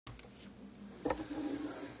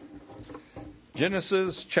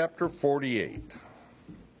Genesis chapter 48.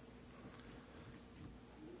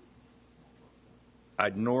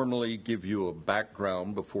 I'd normally give you a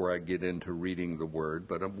background before I get into reading the word,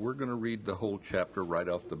 but we're going to read the whole chapter right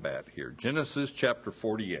off the bat here. Genesis chapter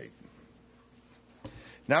 48.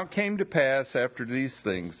 Now it came to pass after these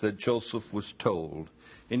things that Joseph was told,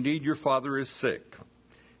 "Indeed, your father is sick."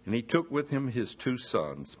 And he took with him his two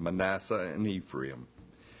sons, Manasseh and Ephraim.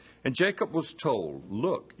 And Jacob was told,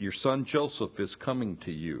 "Look, your son Joseph is coming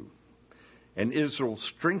to you." And Israel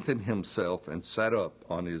strengthened himself and sat up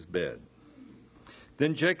on his bed.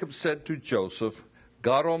 Then Jacob said to Joseph,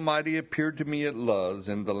 "God Almighty appeared to me at Luz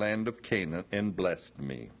in the land of Canaan and blessed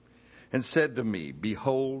me, and said to me,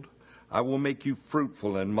 Behold, I will make you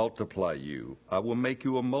fruitful and multiply you. I will make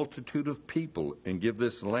you a multitude of people and give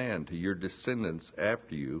this land to your descendants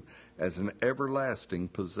after you as an everlasting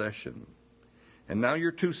possession. And now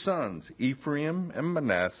your two sons, Ephraim and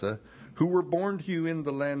Manasseh, who were born to you in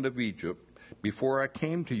the land of Egypt, before I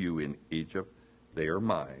came to you in Egypt, they are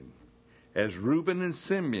mine. As Reuben and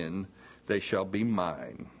Simeon, they shall be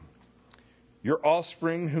mine. Your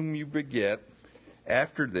offspring whom you beget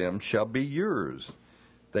after them shall be yours.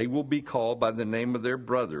 They will be called by the name of their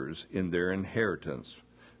brothers in their inheritance.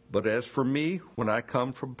 But as for me, when I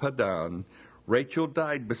come from Padan, Rachel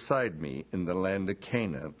died beside me in the land of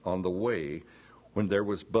Canaan on the way when there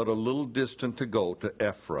was but a little distance to go to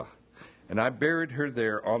Ephrath. And I buried her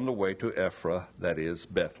there on the way to Ephrath, that is,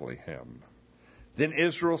 Bethlehem. Then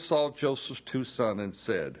Israel saw Joseph's two sons and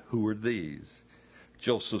said, Who are these?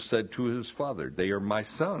 Joseph said to his father, They are my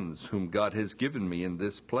sons, whom God has given me in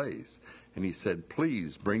this place. And he said,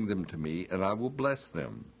 Please bring them to me, and I will bless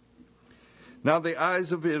them. Now the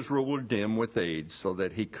eyes of Israel were dim with age, so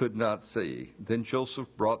that he could not see. Then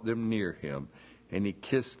Joseph brought them near him, and he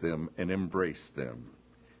kissed them and embraced them.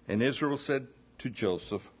 And Israel said to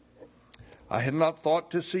Joseph, I had not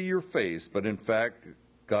thought to see your face, but in fact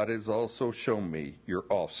God has also shown me your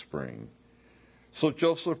offspring. So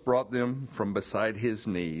Joseph brought them from beside his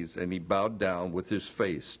knees, and he bowed down with his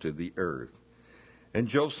face to the earth. And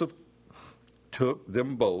Joseph took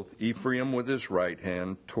them both, Ephraim with his right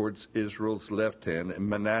hand towards Israel's left hand, and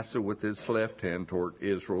Manasseh with his left hand toward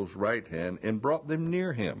Israel's right hand, and brought them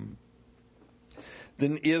near him.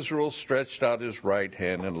 Then Israel stretched out his right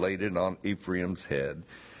hand and laid it on Ephraim's head,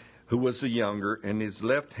 who was the younger, and his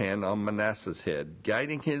left hand on Manasseh's head,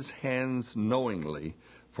 guiding his hands knowingly,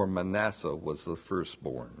 for Manasseh was the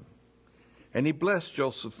firstborn. And he blessed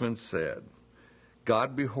Joseph and said,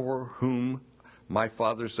 God before whom my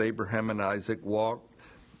fathers Abraham and Isaac walked,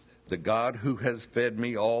 the God who has fed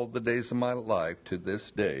me all the days of my life to this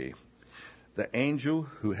day, the angel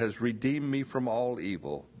who has redeemed me from all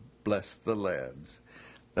evil, bless the lads.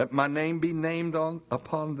 Let my name be named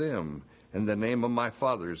upon them, and the name of my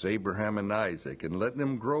fathers Abraham and Isaac, and let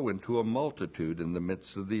them grow into a multitude in the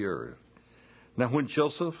midst of the earth. Now when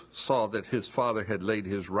Joseph saw that his father had laid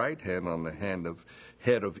his right hand on the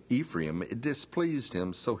head of Ephraim, it displeased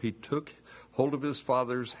him, so he took hold of his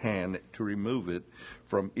father's hand to remove it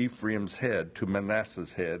from Ephraim's head to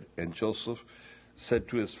Manasseh's head. And Joseph said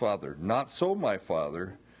to his father, Not so, my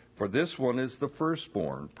father, for this one is the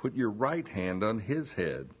firstborn. Put your right hand on his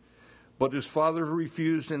head. But his father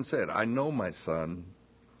refused and said, I know, my son,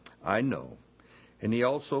 I know. And he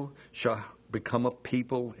also shall become a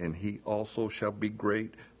people, and he also shall be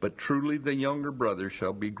great. But truly the younger brother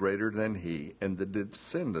shall be greater than he, and the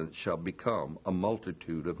descendant shall become a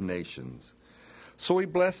multitude of nations. So he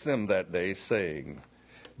blessed them that day, saying,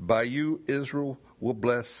 By you Israel will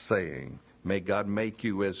bless, saying, May God make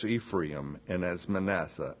you as Ephraim and as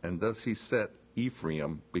Manasseh. And thus he set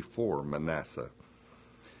Ephraim before Manasseh.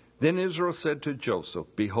 Then Israel said to Joseph,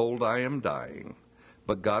 Behold, I am dying,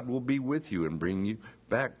 but God will be with you and bring you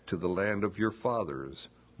back to the land of your fathers.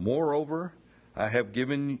 Moreover, I have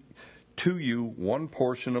given to you one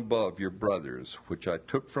portion above your brothers, which I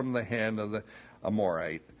took from the hand of the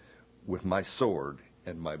Amorite with my sword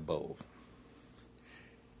and my bow.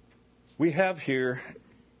 We have here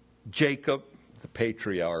Jacob, the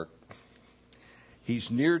patriarch.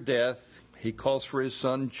 He's near death. He calls for his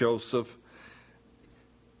son Joseph,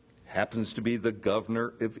 happens to be the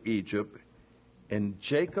governor of Egypt, and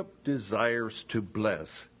Jacob desires to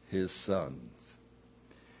bless his sons.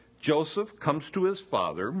 Joseph comes to his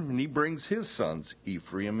father, and he brings his sons,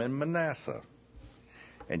 Ephraim and Manasseh.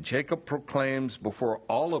 And Jacob proclaims before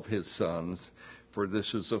all of his sons, for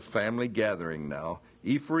this is a family gathering now,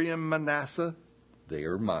 Ephraim, Manasseh, they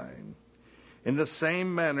are mine. In the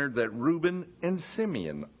same manner that Reuben and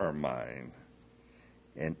Simeon are mine.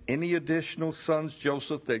 And any additional sons,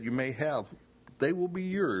 Joseph, that you may have, they will be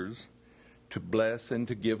yours. to bless and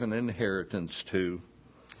to give an inheritance to.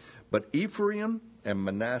 But Ephraim and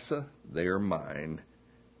Manasseh, they are mine,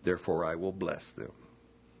 therefore I will bless them.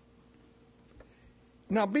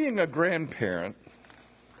 Now, being a grandparent,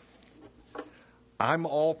 I'm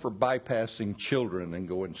all for bypassing children and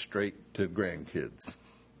going straight to grandkids.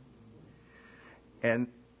 And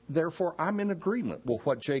therefore, I'm in agreement with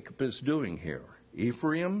what Jacob is doing here.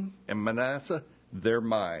 Ephraim and Manasseh, they're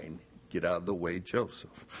mine. Get out of the way,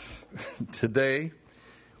 Joseph. Today,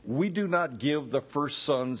 we do not give the first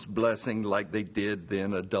son's blessing like they did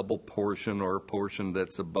then, a double portion or a portion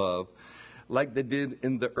that's above, like they did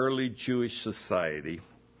in the early Jewish society.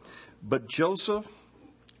 But Jacob,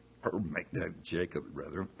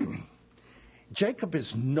 Jacob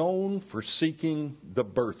is known for seeking the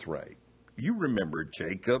birthright. You remember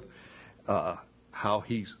Jacob, how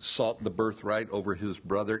he sought the birthright over his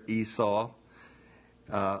brother Esau.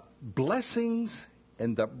 Blessings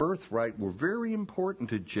and the birthright were very important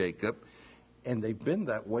to Jacob, and they've been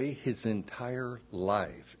that way his entire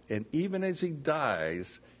life. And even as he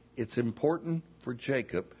dies, it's important for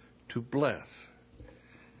Jacob to bless.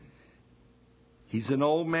 He's an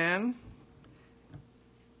old man,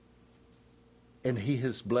 and he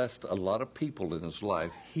has blessed a lot of people in his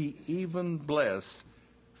life. He even blessed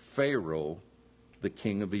Pharaoh, the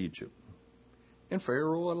king of Egypt. And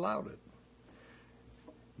Pharaoh allowed it.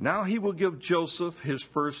 Now he will give Joseph his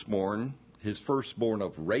firstborn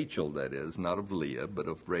of Rachel, that is, not of Leah, but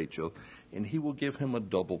of Rachel, and he will give him a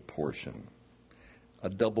double portion, a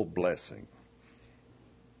double blessing.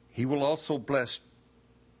 He will also bless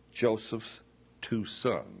Joseph's 2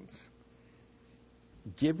 sons,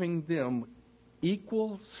 giving them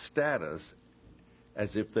equal status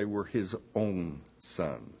as if they were his own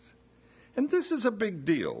sons. And this is a big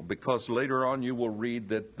deal because later on you will read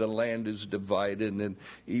that the land is divided and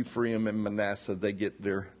Ephraim and Manasseh, they get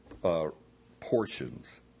their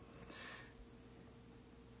portions.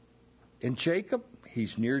 And Jacob,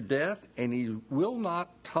 he's near death and he will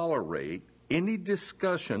not tolerate any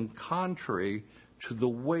discussion contrary to the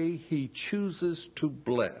way he chooses to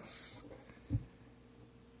bless,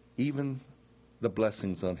 even the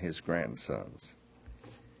blessings on his grandsons.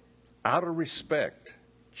 Out of respect,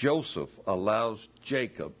 Joseph allows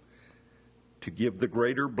Jacob to give the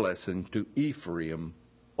greater blessing to Ephraim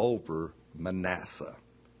over Manasseh.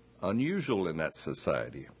 Unusual in that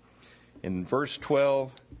society. In verse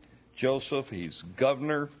 12, Joseph, he's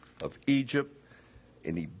governor of Egypt,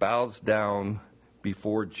 and he bows down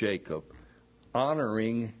before Jacob,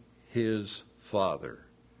 honoring his father,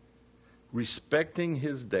 respecting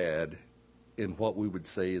his dad in what we would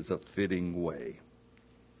say is a fitting way.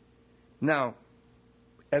 Now,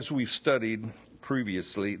 as we've studied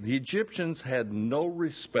previously, the Egyptians had no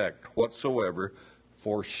respect whatsoever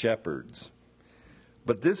for shepherds.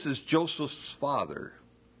 But this is Joseph's father,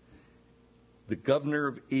 the governor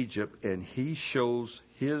of Egypt, and he shows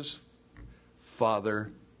his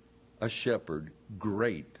father, a shepherd,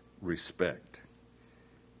 great respect.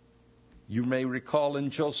 You may recall in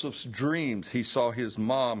Joseph's dreams, he saw his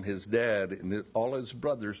mom, his dad, and all his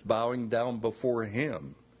brothers bowing down before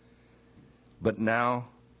him. But now,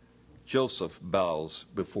 Joseph bows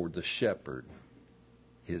before the shepherd,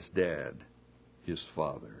 his dad, his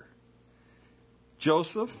father.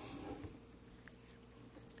 Joseph,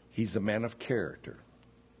 he's a man of character.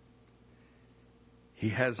 He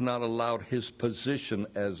has not allowed his position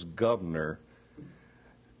as governor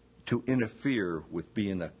to interfere with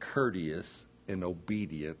being a courteous and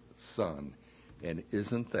obedient son. And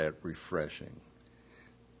isn't that refreshing?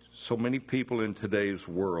 So many people in today's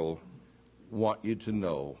world want you to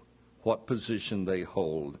know what position they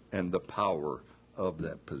hold and the power of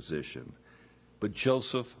that position. But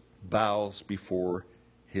Joseph bows before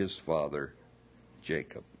his father,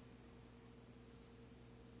 Jacob.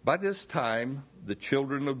 By this time, the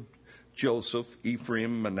children of Joseph,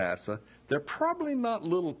 Ephraim, Manasseh, they're probably not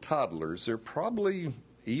little toddlers. They're probably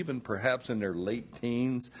even perhaps in their late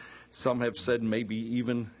teens. Some have said maybe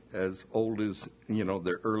even as old as,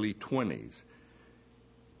 their early 20s.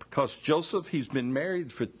 Because Joseph, he's been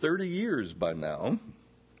married for 30 years by now,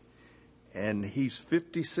 and he's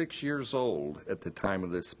 56 years old at the time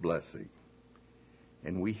of this blessing.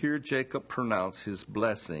 And we hear Jacob pronounce his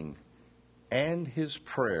blessing and his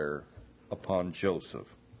prayer upon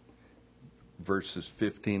Joseph. Verses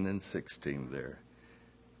 15 and 16 there.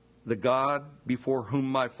 The God before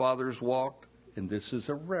whom my fathers walked, and this is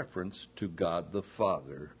a reference to God the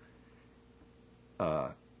Father,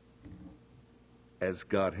 as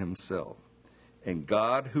God himself. And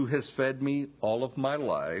God who has fed me all of my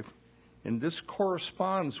life, and this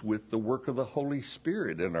corresponds with the work of the Holy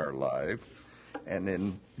Spirit in our life, and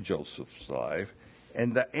in Joseph's life,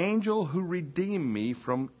 and the angel who redeemed me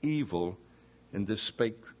from evil, and this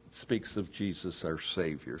speaks of Jesus, our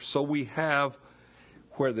Savior. So we have,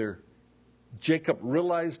 whether Jacob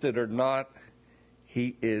realized it or not,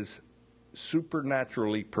 he is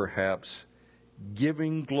supernaturally perhaps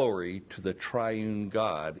giving glory to the triune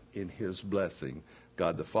God in his blessing.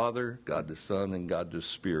 God the Father, God the Son, and God the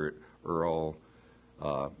Spirit are all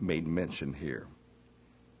made mention here.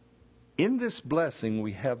 In this blessing,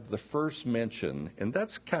 we have the first mention, and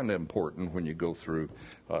that's kind of important when you go through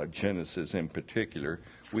Genesis in particular.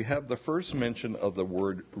 We have the first mention of the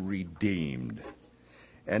word redeemed,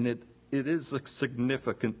 and it is a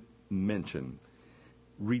significant mention.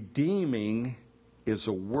 Redeeming is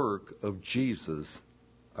a work of Jesus,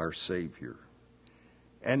 our Savior.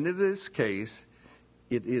 And in this case,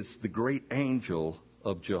 it is the great angel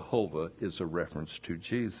of Jehovah is a reference to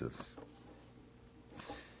Jesus.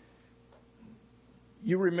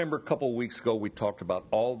 You remember a couple of weeks ago we talked about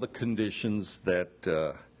all the conditions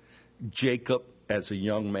that Jacob, as a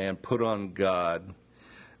young man, put on God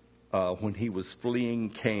when he was fleeing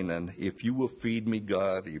Canaan. If you will feed me,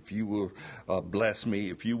 God, if you will bless me,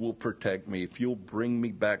 if you will protect me, if you'll bring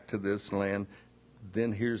me back to this land,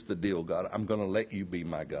 then here's the deal, God. I'm going to let you be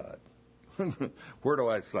my God. Where do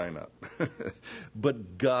I sign up?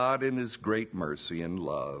 But God, in his great mercy and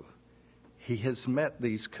love, he has met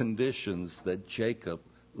these conditions that Jacob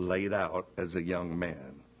laid out as a young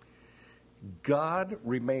man. God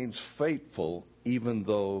remains faithful even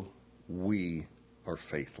though we are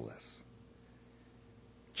faithless.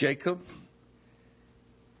 Jacob,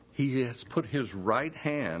 he has put his right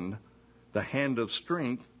hand, the hand of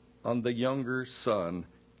strength, on the younger son,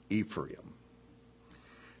 Ephraim.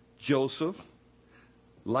 Joseph,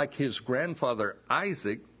 like his grandfather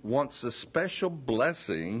Isaac, wants a special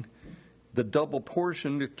blessing, the double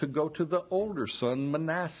portion, to go to the older son,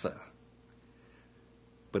 Manasseh.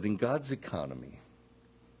 But in God's economy,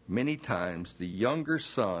 many times the younger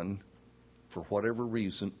son, for whatever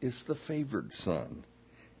reason, is the favored son.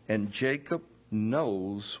 And Jacob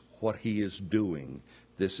knows what he is doing.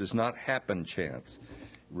 This is not happen chance.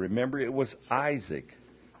 Remember, it was Isaac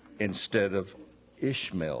instead of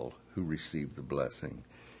Ishmael who received the blessing.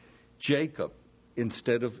 Jacob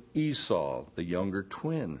instead of Esau, the younger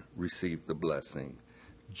twin, received the blessing.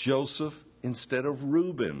 Joseph instead of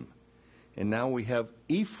Reuben. And now we have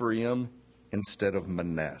Ephraim instead of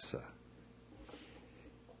Manasseh.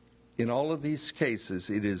 In all of these cases,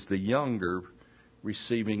 it is the younger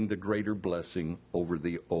receiving the greater blessing over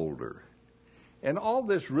the older. And all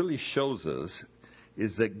this really shows us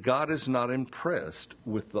is that God is not impressed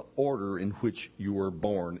with the order in which you were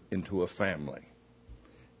born into a family.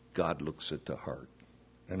 God looks at the heart,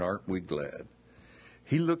 and aren't we glad?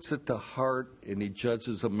 He looks at the heart, and he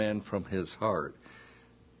judges a man from his heart.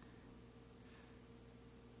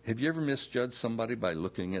 Have you ever misjudged somebody by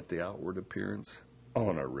looking at the outward appearance?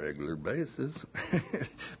 On a regular basis.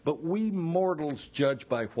 But we mortals judge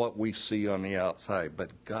by what we see on the outside,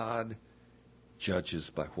 but God judges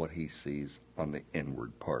by what he sees on the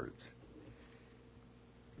inward parts.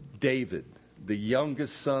 David, the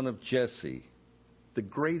youngest son of Jesse, the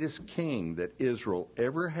greatest king that Israel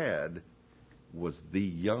ever had, was the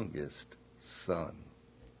youngest son.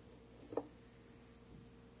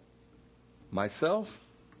 Myself,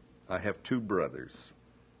 I have two brothers.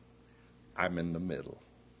 I'm in the middle.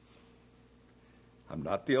 I'm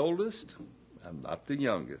not the oldest. I'm not the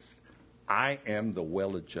youngest. I am the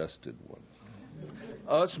well-adjusted one.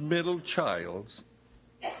 Us middle childs,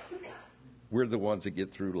 we're the ones that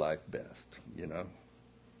get through life best, you know.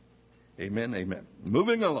 Amen, amen.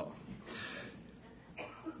 Moving along.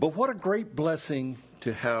 But what a great blessing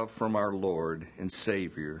to have from our Lord and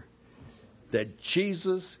Savior that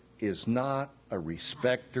Jesus is not a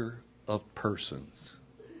respecter of persons.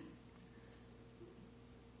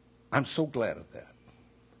 I'm so glad of that.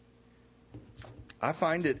 I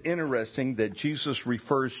find it interesting that Jesus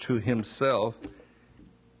refers to himself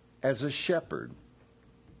as a shepherd.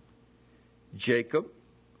 Jacob,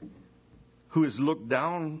 who is looked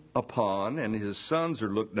down upon, and his sons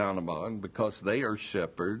are looked down upon because they are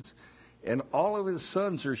shepherds, and all of his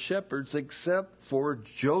sons are shepherds except for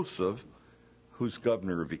Joseph, who's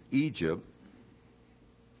governor of Egypt.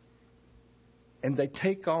 And they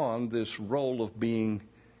take on this role of being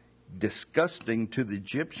disgusting to the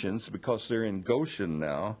Egyptians because they're in Goshen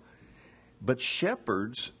now. But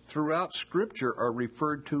shepherds throughout Scripture are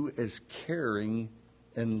referred to as caring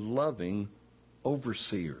and loving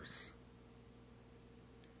overseers.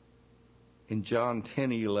 In John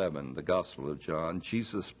 10:11, the Gospel of John,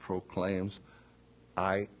 Jesus proclaims,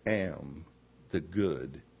 I am the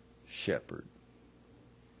good shepherd.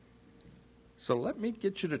 So let me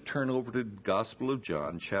get you to turn over to the Gospel of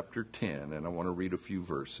John, chapter 10, and I want to read a few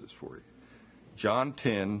verses for you. John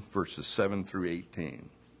 10, verses 7 through 18.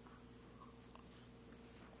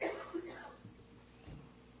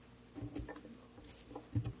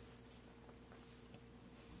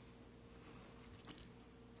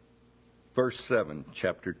 Verse 7,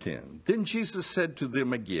 chapter 10. Then Jesus said to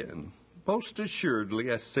them again, most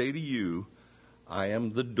assuredly I say to you, I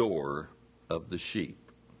am the door of the sheep.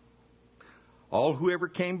 All who ever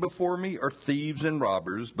came before me are thieves and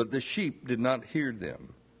robbers, but the sheep did not hear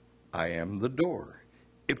them. I am the door.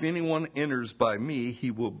 If anyone enters by me,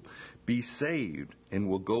 he will be saved and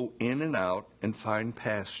will go in and out and find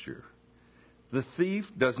pasture. The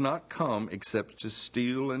thief does not come except to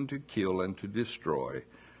steal and to kill and to destroy.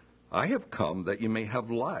 I have come that you may have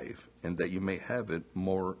life and that you may have it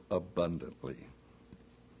more abundantly.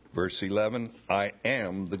 Verse 11, I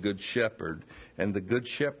am the good shepherd, and the good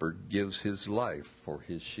shepherd gives his life for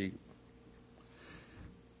his sheep.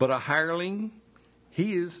 But a hireling,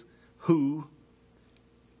 he is who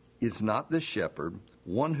is not the shepherd,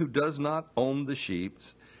 one who does not own the sheep.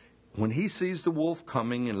 When he sees the wolf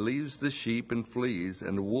coming and leaves the sheep and flees,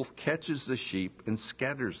 and the wolf catches the sheep and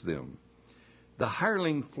scatters them. The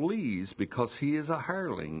hireling flees because he is a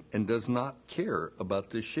hireling and does not care about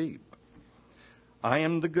the sheep. I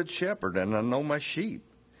am the good shepherd, and I know my sheep,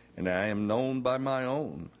 and I am known by my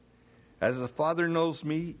own. As the Father knows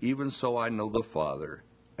me, even so I know the Father,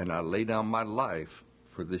 and I lay down my life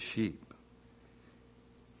for the sheep.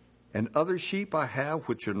 And other sheep I have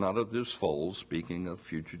which are not of this fold, speaking of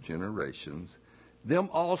future generations, them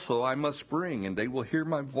also I must bring, and they will hear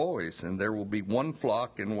my voice, and there will be one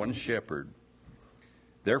flock and one shepherd.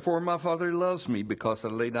 Therefore my Father loves me, because I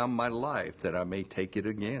lay down my life, that I may take it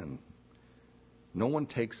again. No one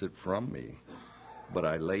takes it from me, but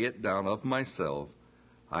I lay it down of myself.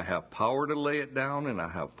 I have power to lay it down, and I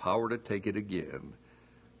have power to take it again.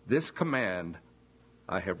 This command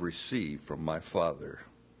I have received from my Father.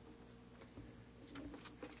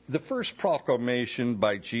 The first proclamation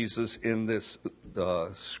by Jesus in this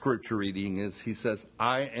scripture reading is, he says,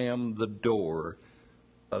 I am the door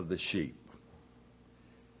of the sheep.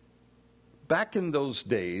 Back in those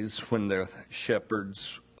days when the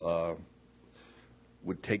shepherds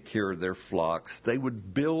would take care of their flocks, they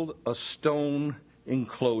would build a stone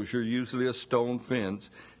enclosure, usually a stone fence,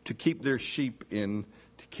 to keep their sheep in,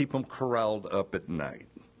 to keep them corralled up at night.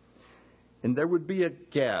 And there would be a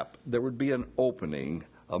gap, there would be an opening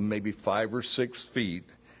of maybe 5 or 6 feet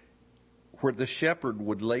where the shepherd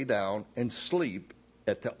would lay down and sleep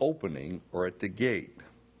at the opening or at the gate.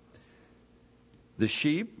 The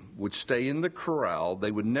sheep would stay in the corral. They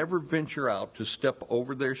would never venture out to step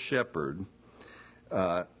over their shepherd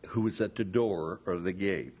who was at the door or the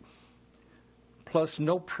gate. Plus,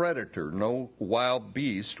 no predator, no wild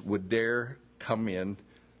beast would dare come in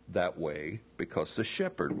that way because the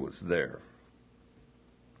shepherd was there.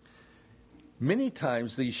 Many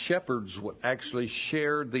times these shepherds would actually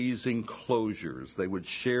share these enclosures. They would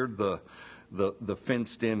share the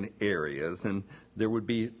fenced-in areas, and there would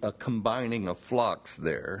be a combining of flocks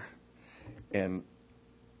there. And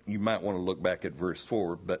you might want to look back at verse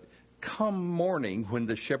 4, but come morning, when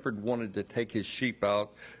the shepherd wanted to take his sheep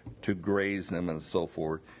out to graze them and so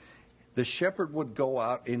forth, the shepherd would go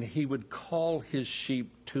out and he would call his sheep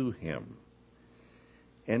to him.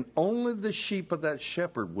 And only the sheep of that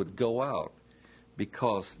shepherd would go out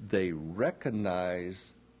because they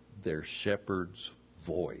recognized their shepherd's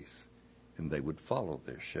voice, and they would follow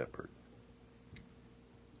their shepherd.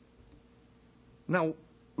 Now,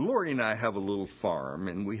 Lori and I have a little farm,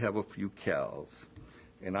 and we have a few cows.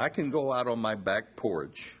 And I can go out on my back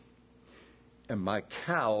porch, and my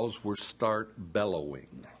cows will start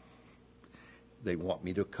bellowing. They want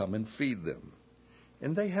me to come and feed them.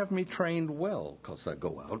 And they have me trained well, because I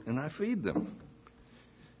go out and I feed them.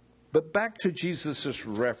 But back to Jesus'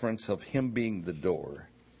 reference of him being the door.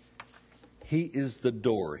 He is the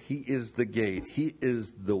door. He is the gate. He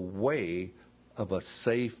is the way of a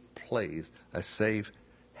safe place, a safe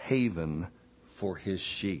haven for his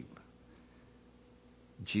sheep.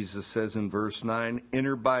 Jesus says in verse 9,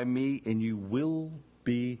 enter by me and you will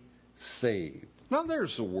be saved. Now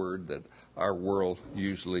there's a word that our world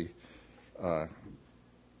usually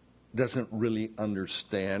doesn't really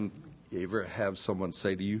understand. You ever have someone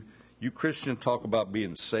say to you, you Christians talk about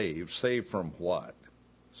being saved. Saved from what?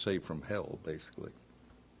 Saved from hell, basically,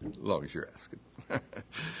 as long as you're asking.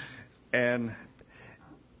 And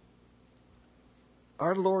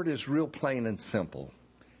our Lord is real plain and simple.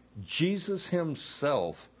 Jesus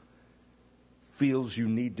himself feels you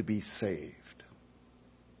need to be saved.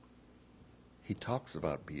 He talks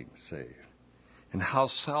about being saved. And how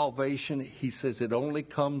salvation, he says, it only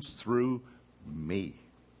comes through me.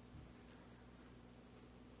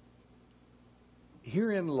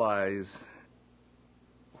 Herein lies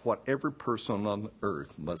what every person on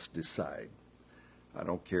earth must decide. I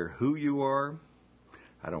don't care who you are.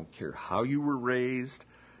 I don't care how you were raised.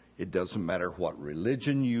 It doesn't matter what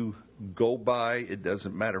religion you go by. It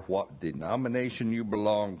doesn't matter what denomination you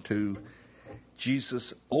belong to.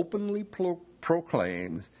 Jesus openly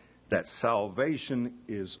proclaims that salvation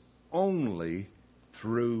is only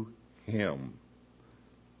through him.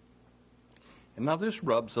 And now this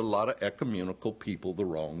rubs a lot of ecumenical people the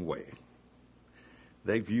wrong way.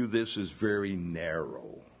 They view this as very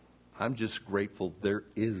narrow. I'm just grateful there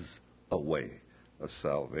is a way of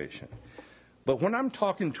salvation. But when I'm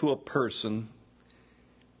talking to a person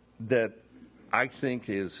that I think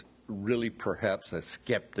is really perhaps a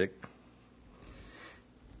skeptic,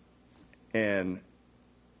 and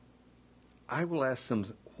I will ask them,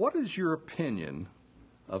 what is your opinion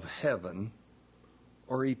of heaven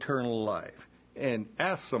or eternal life? And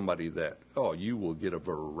ask somebody that, you will get a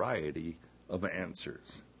variety of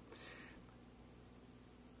answers.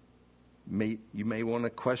 You may want to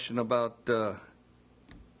question about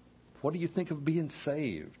what do you think of being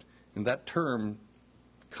saved? And that term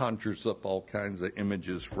conjures up all kinds of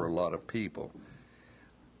images for a lot of people.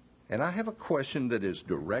 And I have a question that is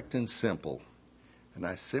direct and simple. And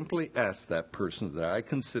I simply ask that person that I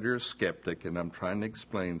consider a skeptic, and I'm trying to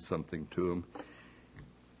explain something to him,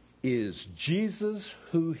 is Jesus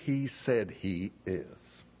who he said he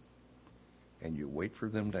is? And you wait for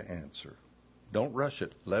them to answer. Don't rush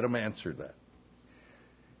it. Let them answer that.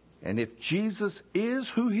 And if Jesus is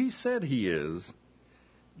who he said he is,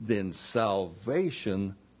 then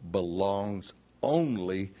salvation belongs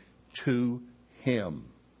only to him.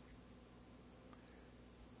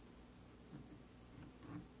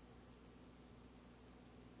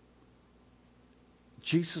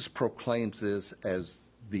 Jesus proclaims this as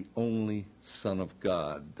the only Son of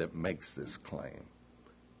God that makes this claim.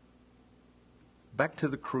 Back to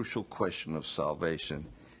the crucial question of salvation.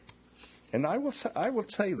 And I will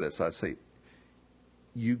say this. I say,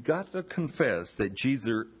 you got to confess that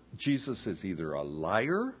Jesus is either a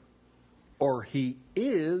liar or he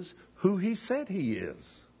is who he said he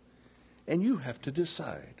is. And you have to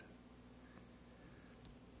decide.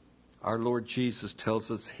 Our Lord Jesus tells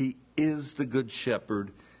us he is the good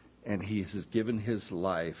shepherd, and he has given his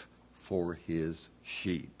life for his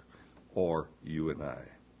sheep, or you and I.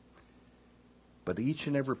 But each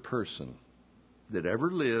and every person that ever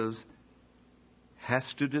lives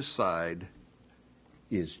has to decide,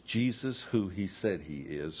 is Jesus who he said he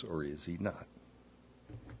is, or is he not?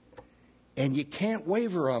 And you can't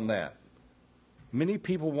waver on that. Many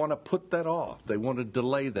people want to put that off. They want to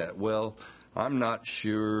delay that. Well, I'm not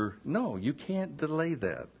sure. No, you can't delay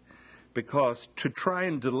that. Because to try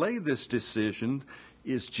and delay this decision,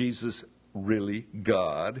 is Jesus really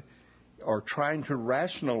God? Or trying to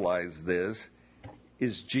rationalize this,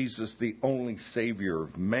 is Jesus the only Savior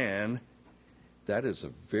of man? That is a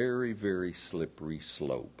very, very slippery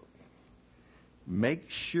slope. Make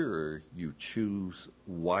sure you choose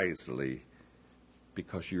wisely,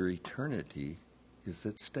 because your eternity is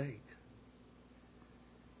at stake.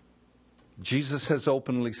 Jesus has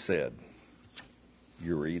openly said,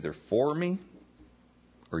 you're either for me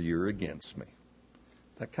or you're against me.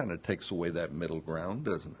 That kind of takes away that middle ground,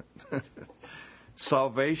 doesn't it?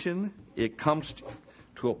 Salvation, it comes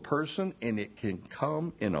to a person, and it can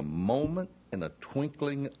come in a moment, in a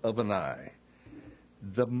twinkling of an eye.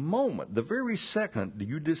 The moment, the very second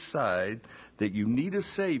you decide that you need a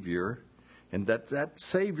Savior, and that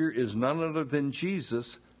Savior is none other than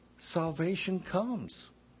Jesus, salvation comes.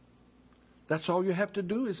 That's all you have to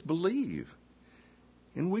do is believe.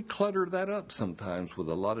 And we clutter that up sometimes with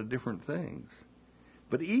a lot of different things.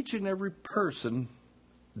 But each and every person,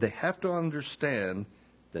 they have to understand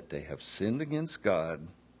that they have sinned against God,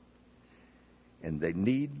 and they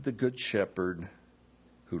need the Good Shepherd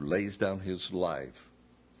who lays down his life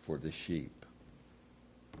for the sheep.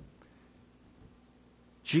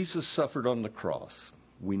 Jesus suffered on the cross.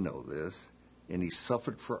 We know this. And he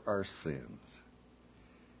suffered for our sins.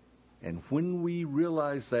 And when we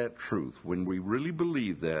realize that truth, when we really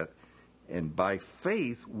believe that, and by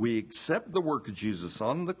faith we accept the work of Jesus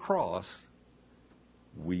on the cross,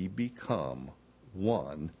 we become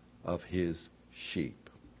one of his sheep.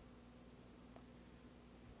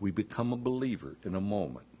 We become a believer in a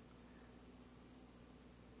moment.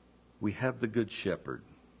 We have the Good Shepherd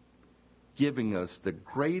giving us the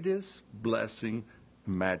greatest blessing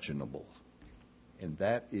imaginable, and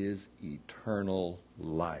that is eternal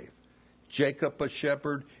life. Jacob, a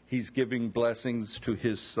shepherd, he's giving blessings to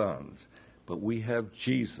his sons. But we have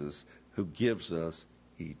Jesus who gives us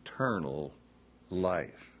eternal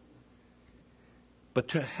life. But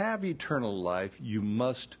to have eternal life, you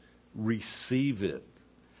must receive it.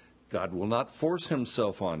 God will not force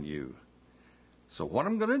himself on you. So what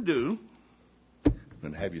I'm going to do, I'm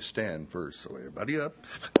going to have you stand first, so everybody up.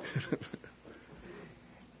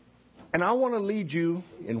 And I want to lead you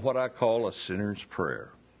in what I call a sinner's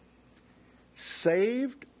prayer.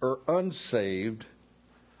 Saved or unsaved,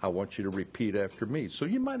 I want you to repeat after me. So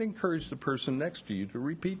you might encourage the person next to you to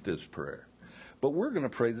repeat this prayer. But we're going to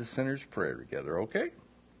pray the sinner's prayer together, okay?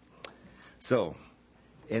 So,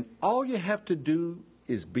 and all you have to do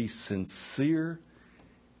is be sincere,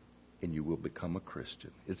 and you will become a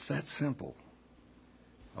Christian. It's that simple.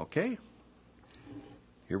 Okay?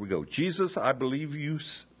 Here we go. Jesus, I believe you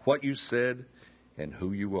what you said and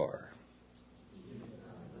who you are.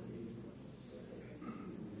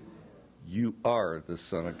 You are the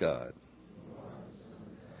Son of God,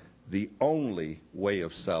 the only way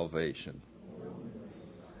of salvation.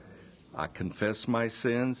 I confess my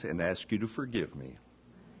sins and ask you to forgive me.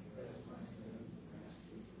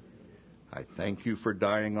 I thank you for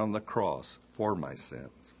dying on the cross for my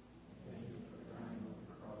sins.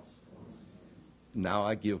 Now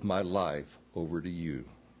I give my life over to you.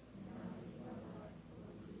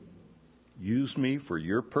 Use me for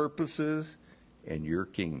your purposes and your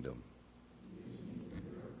kingdom.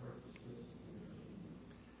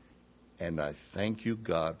 And I thank you,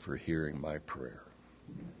 God, for hearing my prayer.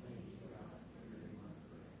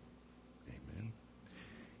 Amen.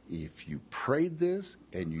 If you prayed this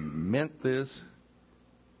and you meant this,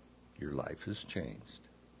 your life has changed.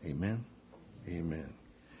 Amen. Amen.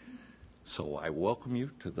 So I welcome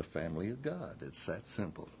you to the family of God. It's that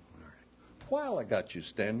simple. All right. While I got you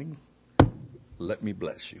standing, let me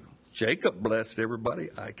bless you. Jacob blessed everybody.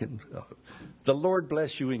 The Lord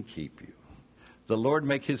bless you and keep you. The Lord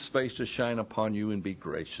make his face to shine upon you and be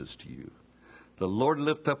gracious to you. The Lord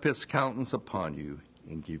lift up his countenance upon you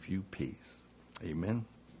and give you peace. Amen.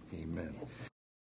 Amen.